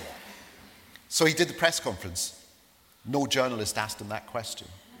can't say that. So he did the press conference. No journalist asked him that question.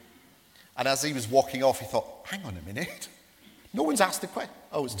 And as he was walking off, he thought, hang on a minute. No one's asked the question.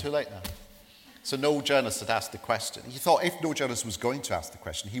 Oh, it's too late now. So no journalist had asked the question. He thought if no journalist was going to ask the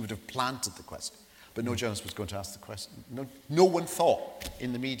question, he would have planted the question. But no journalist was going to ask the question. No one thought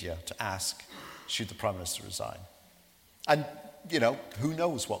in the media to ask, should the Prime Minister resign? And, you know, who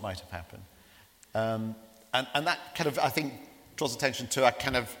knows what might have happened. And that kind of, I think, draws attention to a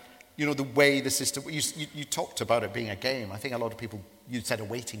kind of, you know, the way the system... You talked about it being a game. I think a lot of people... You said a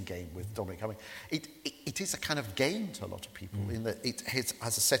waiting game with Dominic Cummings. It is a kind of game to a lot of people in that it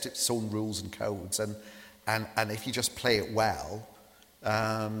has a set its own rules and codes. And if you just play it well,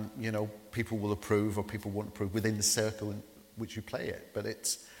 you know, people will approve or people won't approve within the circle in which you play it. But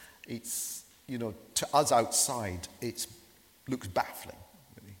it's you know, to us outside, it looks baffling.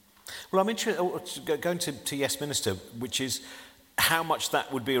 Well, I'm interested, going to Yes Minister, which is, how much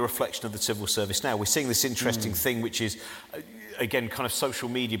that would be a reflection of the civil service now. We're seeing this interesting thing, which is, again, kind of social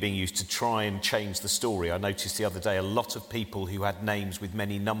media being used to try and change the story. I noticed the other day a lot of people who had names with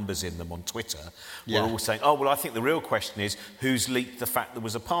many numbers in them on Twitter were all saying, oh, well, I think the real question is who's leaked the fact there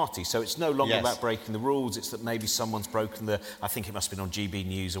was a party. So it's no longer about breaking the rules, it's that maybe someone's broken I think it must have been on GB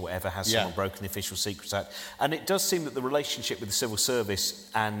News or whatever, has someone broken the Official Secrets Act. And it does seem that the relationship with the civil service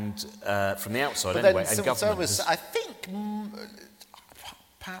and, from the outside but anyway, then and civil government... service, I think,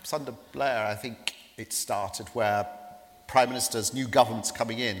 perhaps under Blair, I think it started where Prime Ministers, new governments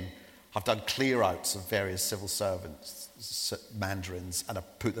coming in, have done clear-outs of various civil servants, mandarins, and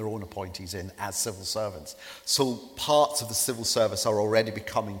have put their own appointees in as civil servants. So parts of the civil service are already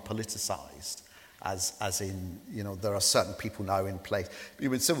becoming politicised, as in, you know, there are certain people now in place.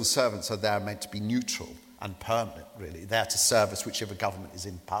 When civil servants are there meant to be neutral and permanent, really. They're to service whichever government is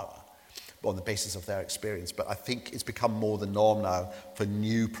in power on the basis of their experience. But I think it's become more the norm now for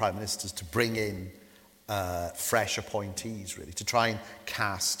new Prime Ministers to bring in fresh appointees, really, to try and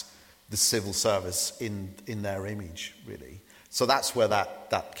cast the civil service in their image, really. So that's where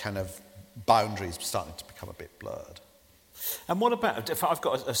that kind of boundary is starting to become a bit blurred. And what about, if I've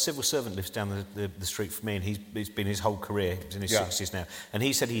got a civil servant lives down the street from me, and he's been his whole career, he's in his 60s now, and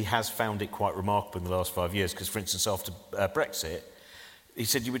he said he has found it quite remarkable in the last 5 years, because, for instance, after Brexit, he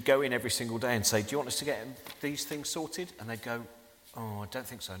said you would go in every single day and say, do you want us to get these things sorted? And they'd go, oh, I don't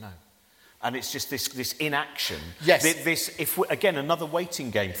think so, no. And it's just this inaction. Yes. Again, another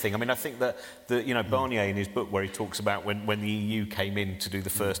waiting game thing. I mean, I think that Barnier in his book, where he talks about when the EU came in to do the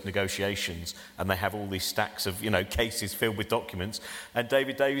first negotiations, and they have all these stacks of cases filled with documents, and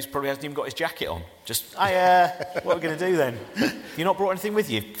David Davies probably hasn't even got his jacket on. Just, what are we going to do then? You not brought anything with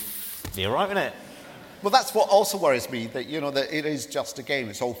you? Be all right, isn't it? Well, that's what also worries me, that that it is just a game.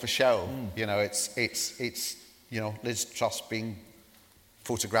 It's all for show. It's Liz Truss being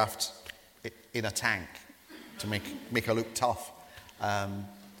photographed in a tank to make her look tough.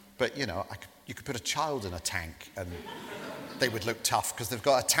 But you could put a child in a tank and they would look tough because they've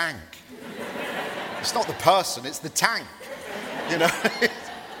got a tank. It's not the person, it's the tank.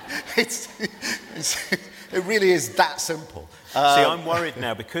 It really is that simple. See, I'm worried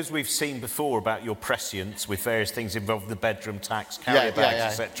now, because we've seen before about your prescience with various things involving the bedroom tax, carrier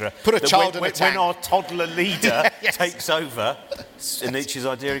bags, etc. Put a child in a tank. When our toddler leader takes over, Nietzsche's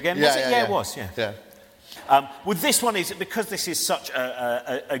idea again, was it? Yeah, it was, yeah. Well, this one is, because this is such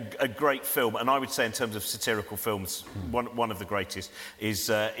a great film, and I would say in terms of satirical films, one of the greatest is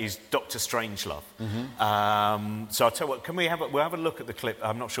Dr. Strangelove. So I'll tell you what, we'll have a look at the clip.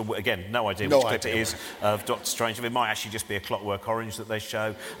 I'm not sure, again, no idea which clip it is of Dr. Strangelove. It might actually just be a Clockwork Orange that they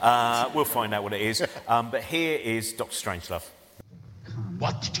show. We'll find out what it is. But here is Dr. Strangelove.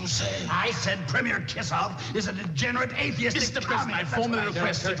 What did you say? I said Premier Kissoff is a degenerate atheistic Mr. President, I formally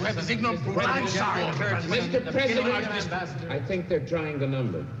request that you have his ignorant proof. I'm sorry, Mr. President, I think they're trying the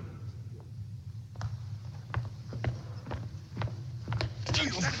number.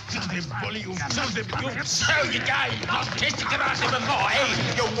 You fiddly bully, you sell your guy, you autistic about him before, hey?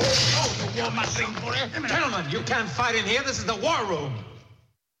 You war muttering bully. Gentlemen, you can't fight in here. This is the war room.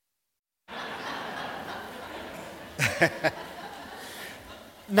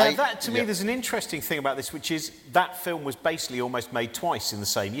 Now, that, to me, there's an interesting thing about this, which is that film was basically almost made twice in the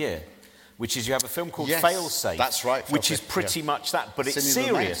same year, which is you have a film called Failsafe. That's right. Which is pretty much that, but it's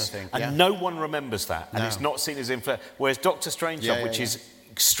serious, and no one remembers that, and it's not seen as whereas Doctor Strangelove, which is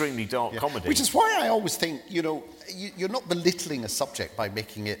extremely dark comedy. Which is why I always think, you're not belittling a subject by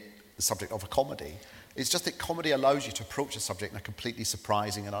making it the subject of a comedy. It's just that comedy allows you to approach a subject in a completely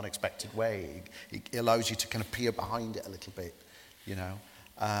surprising and unexpected way. It allows you to kind of peer behind it a little bit,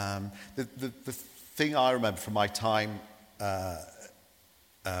 The thing I remember from my time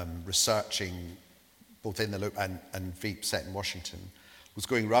researching both In the Loop and Veep set in Washington was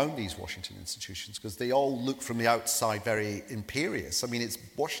going around these Washington institutions, because they all look from the outside very imperious. I mean,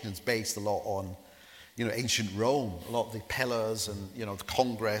 Washington's based a lot on, ancient Rome, a lot of the pillars and, the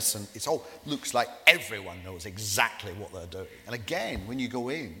Congress, and it all looks like everyone knows exactly what they're doing. And again, when you go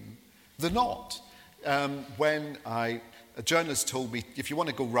in, they're not. A journalist told me, if you want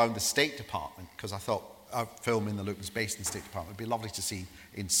to go round the State Department, because I thought our film In the Loop was based in the State Department, it'd be lovely to see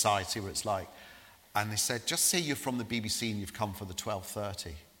inside, see what it's like. And they said, just say you're from the BBC and you've come for the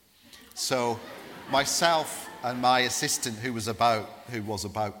 12:30. So myself and my assistant, who was about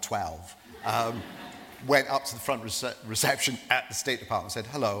 12, went up to the front reception at the State Department and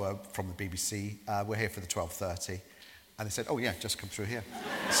said, hello, from the BBC, we're here for the 12:30. And they said, oh yeah, just come through here.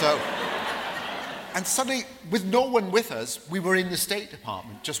 And suddenly, with no one with us, we were in the State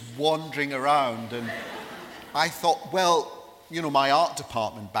Department, just wandering around. And I thought, well, you know, my art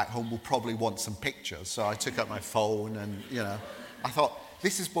department back home will probably want some pictures. So I took out my phone and, you know, I thought,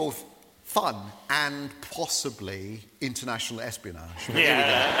 this is both fun and possibly international espionage.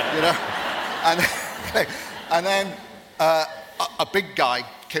 Yeah. You know? And then a big guy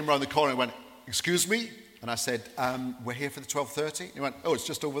came around the corner and went, "Excuse me?" And I said, "We're here for the 12:30. He went, "Oh, it's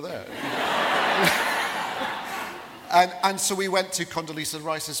just over there." and so we went to Condoleezza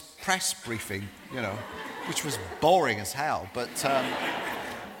Rice's press briefing, you know, which was boring as hell. But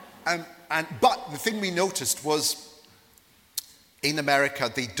but the thing we noticed was, in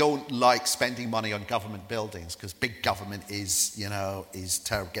America, they don't like spending money on government buildings because big government is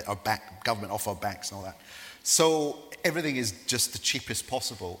terrible. Get our government off our backs and all that. So everything is just the cheapest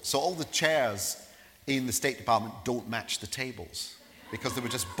possible. So all the chairs in the State Department don't match the tables because they were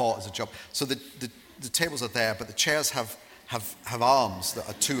just bought as a job. So the tables are there, but the chairs have arms that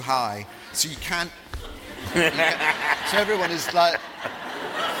are too high, so you can't. So everyone's like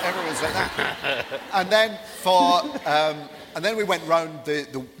that. And then we went round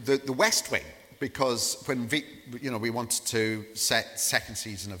the West Wing because when Veep, you know, we wanted to set second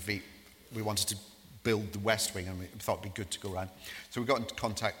season of Veep, we wanted to build the West Wing, and we thought it'd be good to go around. So we got into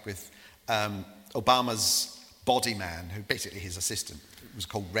contact with Obama's body man, who basically his assistant was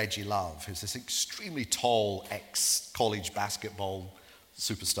called Reggie Love, who's this extremely tall ex-college basketball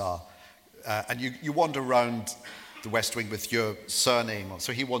superstar. And you wander around the West Wing with your surname,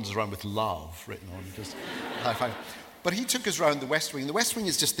 so he wanders around with Love written on, just high five. But he took us around the West Wing. The West Wing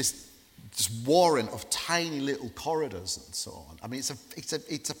is just this warren of tiny little corridors and so on. I mean, it's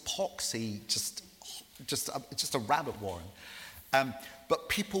epoxy, just a rabbit warren. But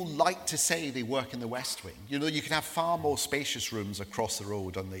people like to say they work in the West Wing. You know, you can have far more spacious rooms across the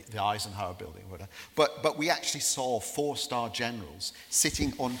road on the Eisenhower building, whatever. But we actually saw 4-star generals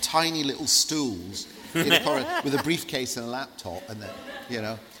sitting on tiny little stools in a corridor with a briefcase and a laptop, and then, you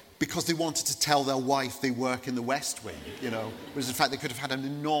know, because they wanted to tell their wife they work in the West Wing, you know, whereas in fact they could have had an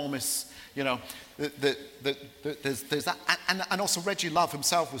enormous, you know, there's that. And also Reggie Love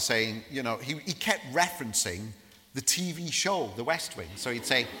himself was saying, you know, he kept referencing the TV show, The West Wing. So he'd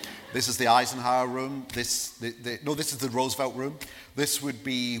say, this is the Eisenhower room, this is the Roosevelt room. This would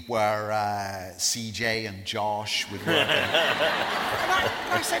be where CJ and Josh would work.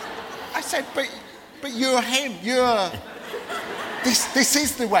 I said, but you're him, this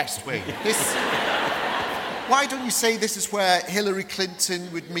is the West Wing. Why don't you say this is where Hillary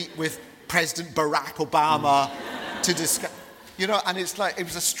Clinton would meet with President Barack Obama to discuss, you know, and it's like, it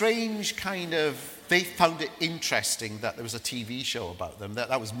was a strange kind of, they found it interesting that there was a TV show about them.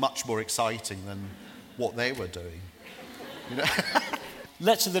 That was much more exciting than what they were doing. You know?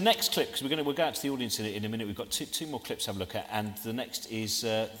 Let's the next clip, because we'll go out to the audience in a minute. We've got two more clips to have a look at, and the next is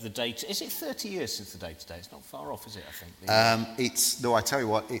the date. Is it 30 years since the day today? It's not far off, is it, I think? No, I tell you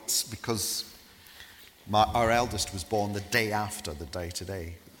what, it's because our eldest was born the day after the day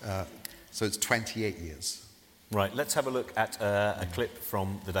today. So it's 28 years. Right, let's have a look at a clip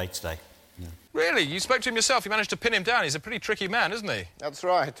from the day today. Yeah. Really? You spoke to him yourself? You managed to pin him down? He's a pretty tricky man, isn't he? That's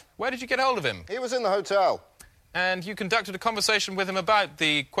right. Where did you get hold of him? He was in the hotel. And you conducted a conversation with him about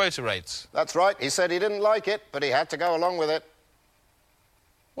the quota rates? That's right. He said he didn't like it, but he had to go along with it.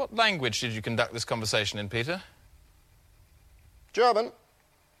 What language did you conduct this conversation in, Peter? German.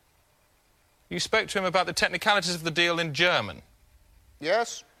 You spoke to him about the technicalities of the deal in German?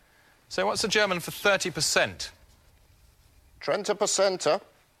 Yes. So what's the German for 30%? 30%.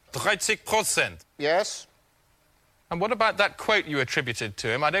 30%. Yes. And what about that quote you attributed to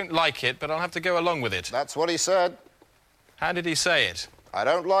him? I don't like it, but I'll have to go along with it. That's what he said. How did he say it? I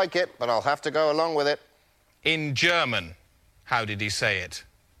don't like it, but I'll have to go along with it. In German, how did he say it?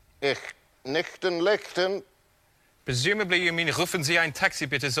 Ich nichten lichten. Presumably you mean, rufen Sie ein Taxi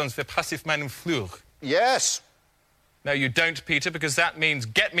bitte, sonst verpasse ich meinen Flug. Yes. No, you don't, Peter, because that means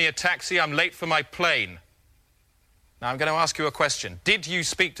get me a taxi, I'm late for my plane. Now, I'm going to ask you a question. Did you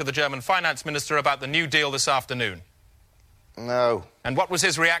speak to the German finance minister about the New Deal this afternoon? No. And what was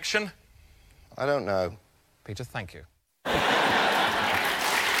his reaction? I don't know. Peter, thank you.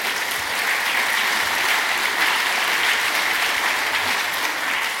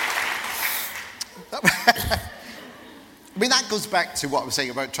 I mean, that goes back to what I was saying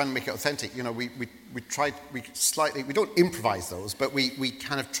about trying to make it authentic. You know, we don't improvise those, but we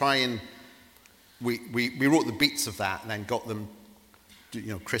kind of try and, we wrote the beats of that and then got them, you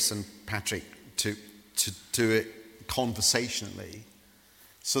know, Chris and Patrick to do it conversationally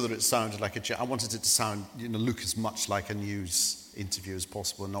so that it sounded like I wanted it to sound, you know, look as much like a news interview as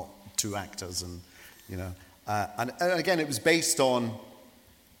possible, not two actors and, you know. And again, it was based on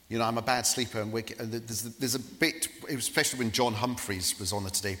You know, I'm a bad sleeper, and there's a bit, especially when John Humphreys was on the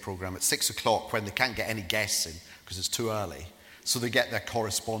Today programme at 6 o'clock when they can't get any guests in because it's too early, so they get their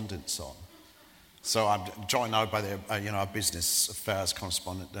correspondents on. So I'm joined now by our business affairs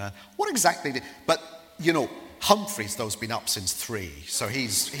correspondent. What exactly did... But, you know, Humphreys, though, has been up since 3, so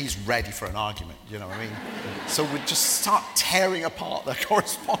he's ready for an argument, you know what I mean? So we just start tearing apart their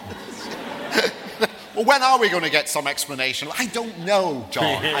correspondence. Well, when are we going to get some explanation? I don't know,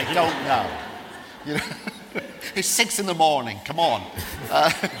 John. I don't know. You know, it's 6 in the morning. Come on.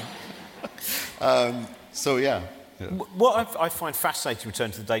 So yeah. What I find fascinating,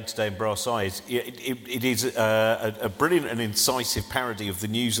 return to the day-to-day in Brass Eye, is it is a brilliant and incisive parody of the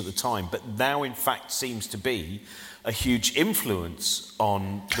news at the time, but now in fact seems to be a huge influence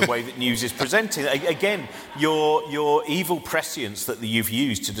on the way that news is presented. Again, your evil prescience that you've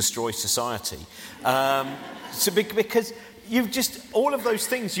used to destroy society. Because you've just, all of those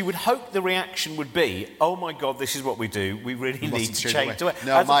things, you would hope the reaction would be, oh my God, this is what we do, we really need to change the way.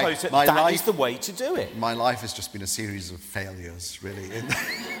 No, as opposed to, that is the way to do it. My life has just been a series of failures, really.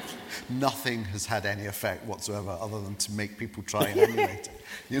 Nothing has had any effect whatsoever other than to make people try and emulate it,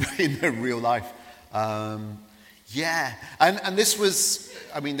 you know, in their real life. Yeah, and this was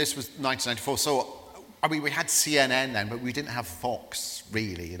 1994, so, I mean, we had CNN then, but we didn't have Fox,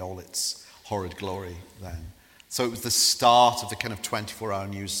 really, in all its horrid glory then. So it was the start of the kind of 24-hour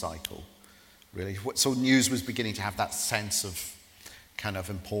news cycle, really. So news was beginning to have that sense of kind of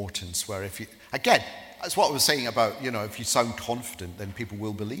importance where if you... Again, that's what I was saying about, you know, if you sound confident, then people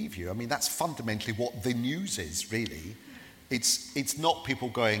will believe you. I mean, that's fundamentally what the news is, really. It's not people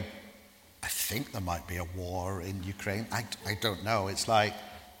going, I think there might be a war in Ukraine. I don't know. It's like,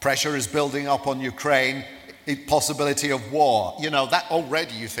 pressure is building up on Ukraine, possibility of war. You know, that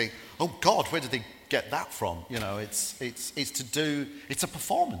already you think, oh God, where did they get that from? You know, it's a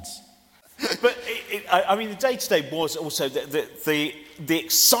performance. But I mean, the day-to-day was also the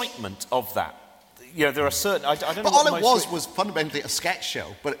excitement of that. You know, there are certain... I don't know. But all it was fundamentally a sketch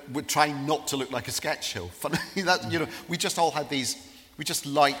show, but we're trying not to look like a sketch show. You know, we just all had these... We just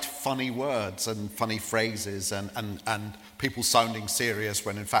liked funny words and funny phrases and people sounding serious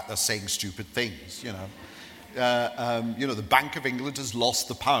when in fact they're saying stupid things, you know. You know, the Bank of England has lost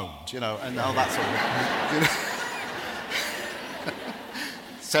the pound, you know, and all that sort of... You know.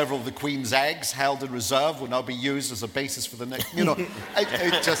 Several of the Queen's eggs held in reserve will now be used as a basis for the next... You know,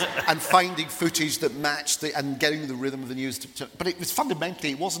 and finding footage that matched and getting the rhythm of the news. But it was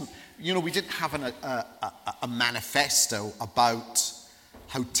fundamentally, it wasn't... You know, we didn't have a manifesto about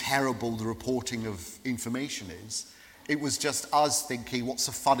how terrible the reporting of information is. It was just us thinking, what's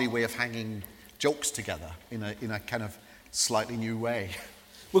a funny way of hanging jokes together in a kind of slightly new way.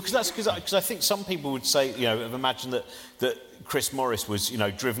 Well, because I think some people would say, you know, have imagined that Chris Morris was, you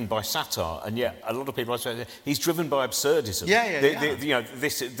know, driven by satire, and yet a lot of people say he's driven by absurdism.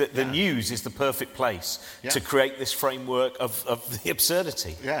 The news is the perfect place to create this framework of the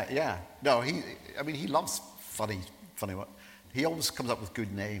absurdity. Yeah. No, he loves funny work. He always comes up with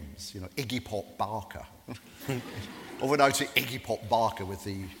good names, you know, Iggy Pop Barker. Over now to Iggy Pop Barker with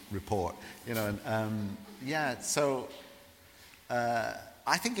the report, you know, and so.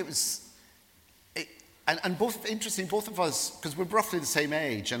 I think it was, and both interesting, both of us, because we're roughly the same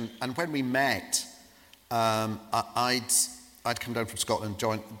age, and when we met, I'd come down from Scotland,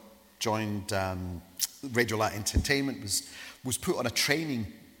 joined Radio Light Entertainment, was put on a training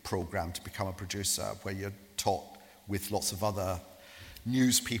programme to become a producer, where you're taught with lots of other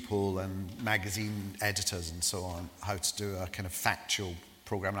news people and magazine editors and so on how to do a kind of factual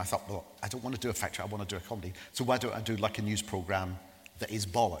programme. And I thought, well, I don't want to do a factual, I want to do a comedy, so why don't I do like a news programme that is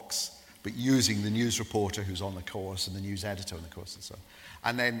bollocks, but using the news reporter who's on the course and the news editor on the course and so on.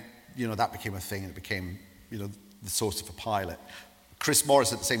 And then, you know, that became a thing, and it became, you know, the source of a pilot. Chris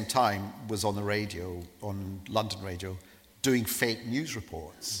Morris at the same time was on the radio, on London radio, doing fake news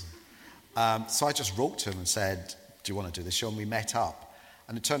reports. So I just wrote to him and said, do you want to do this show? And we met up.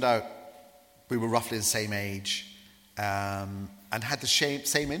 And it turned out we were roughly the same age, and had the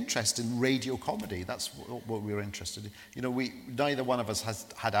same interest in radio comedy. That's what we were interested in. You know, neither one of us has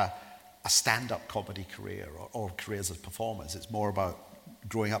had a stand-up comedy career or careers as performers. It's more about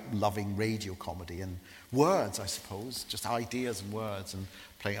growing up loving radio comedy and words, I suppose, just ideas and words and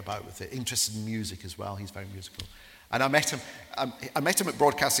playing about with it. Interested in music as well. He's very musical. And I met him at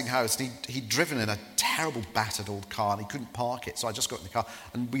Broadcasting House, and he'd driven in a terrible battered old car, and he couldn't park it, so I just got in the car,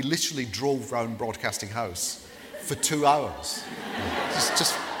 and we literally drove round Broadcasting House for 2 hours.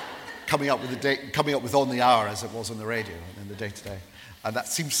 Just coming up with on the hour as it was on the radio and in the day-to-day. And that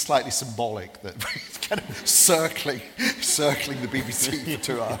seems slightly symbolic, that we're kind of circling the BBC for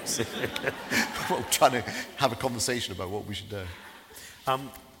 2 hours. Well, trying to have a conversation about what we should do.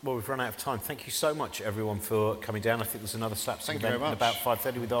 Well, we've run out of time. Thank you so much, everyone, for coming down. I think there's another slapstick Thank you event very at about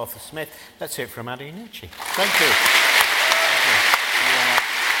 5:30 with Arthur Smith. Let's hear it from Adi Nucci. Thank you.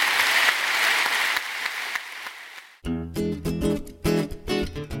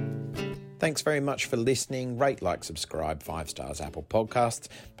 Thanks very much for listening. Rate, like, subscribe, 5 stars, Apple Podcasts.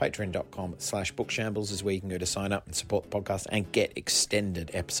 Patreon.com/bookshambles is where you can go to sign up and support the podcast and get extended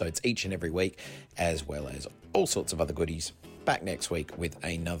episodes each and every week, as well as all sorts of other goodies. Back next week with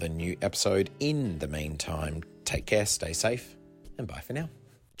another new episode. In the meantime, take care, stay safe, and bye for now.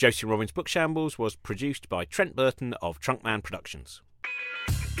 Josie Robbins Book Shambles was produced by Trent Burton of Trunkman Productions.